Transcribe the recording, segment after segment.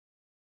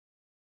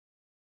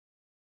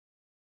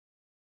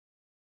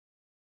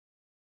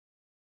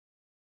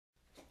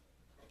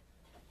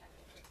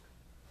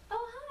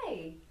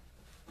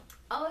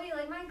Oh, you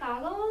like my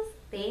goggles?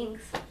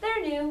 Thanks.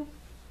 They're new.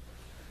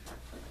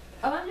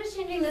 Oh, I'm just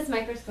changing this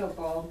microscope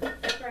bulb.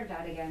 It's burnt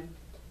out again.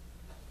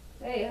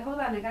 Hey, hold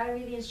on, I gotta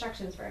read the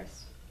instructions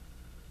first.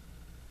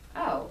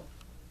 Oh.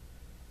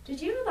 Did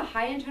you know the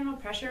high internal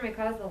pressure may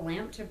cause the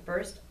lamp to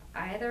burst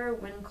either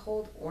when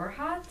cold or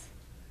hot?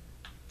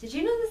 Did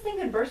you know this thing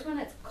could burst when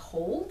it's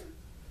cold?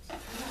 I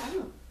don't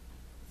know.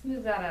 Let's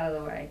move that out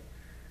of the way.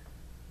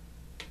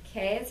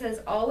 Okay, it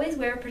says always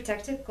wear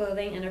protective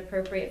clothing and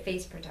appropriate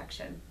face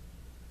protection.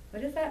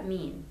 What does that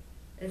mean?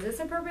 Is this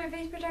appropriate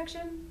face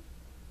protection?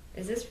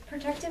 Is this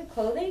protective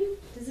clothing?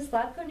 Does this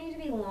lab coat need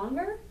to be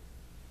longer?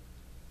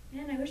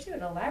 Man, I wish they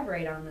would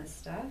elaborate on this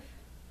stuff.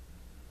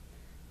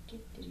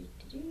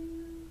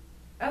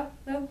 Oh,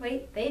 no,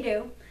 wait, they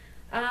do.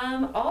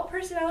 All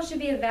personnel should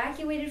be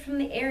evacuated from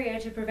the area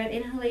to prevent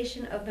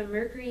inhalation of the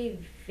mercury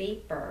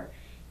vapor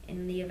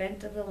in the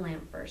event of the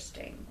lamp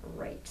bursting.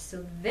 Right,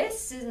 so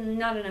this is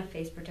not enough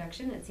face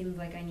protection. It seems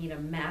like I need a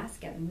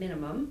mask at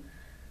minimum.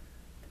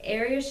 The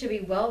area should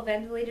be well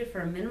ventilated for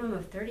a minimum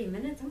of 30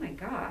 minutes. Oh my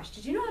gosh,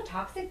 did you know how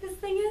toxic this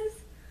thing is?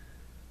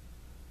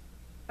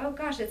 Oh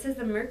gosh, it says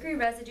the mercury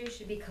residue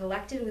should be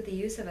collected with the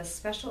use of a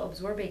special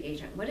absorbing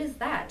agent. What is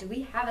that? Do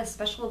we have a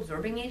special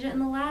absorbing agent in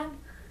the lab?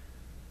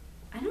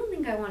 I don't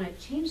think I want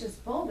to change this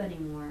bulb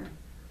anymore.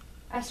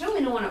 I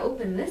certainly don't want to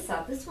open this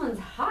up. This one's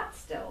hot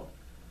still.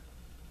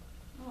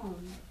 Oh,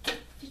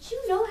 did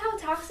you know how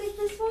toxic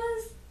this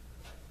was?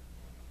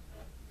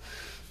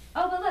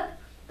 Oh, but look,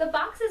 the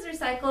box is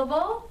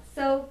recyclable,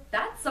 so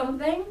that's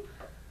something.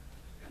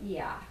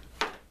 Yeah,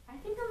 I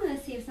think I'm going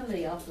to see if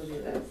somebody else will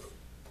do this.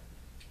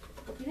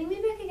 Do you think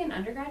maybe I could get an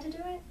undergrad to do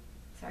it?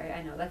 Sorry,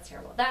 I know, that's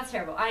terrible. That's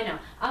terrible, I know.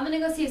 I'm going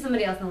to go see if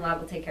somebody else in the lab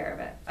will take care of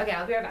it. Okay,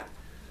 I'll be right back.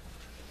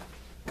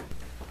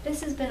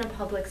 This has been a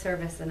public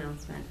service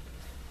announcement.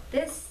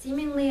 This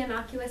seemingly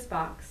innocuous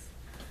box,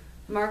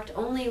 marked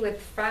only with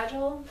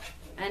fragile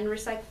and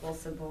recyclable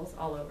symbols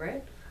all over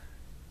it,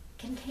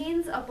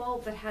 contains a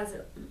bulb that has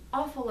an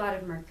awful lot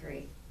of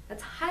mercury.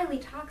 That's highly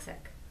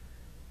toxic.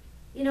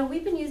 You know,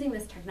 we've been using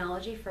this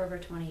technology for over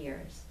 20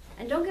 years.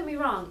 And don't get me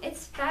wrong,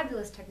 it's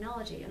fabulous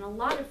technology, and a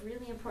lot of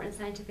really important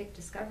scientific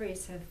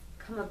discoveries have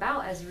come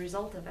about as a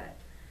result of it.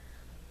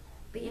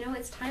 But you know,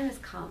 its time has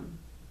come,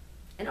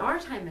 and our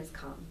time has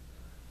come.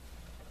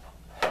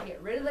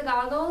 Get rid of the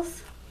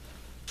goggles,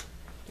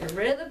 get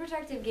rid of the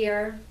protective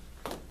gear,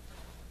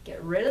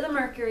 get rid of the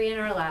mercury in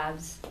our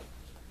labs,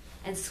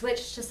 and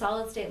switch to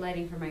solid-state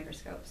lighting for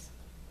microscopes.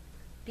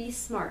 Be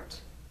smart.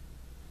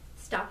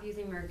 Stop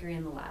using mercury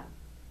in the lab.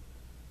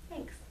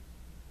 Thanks.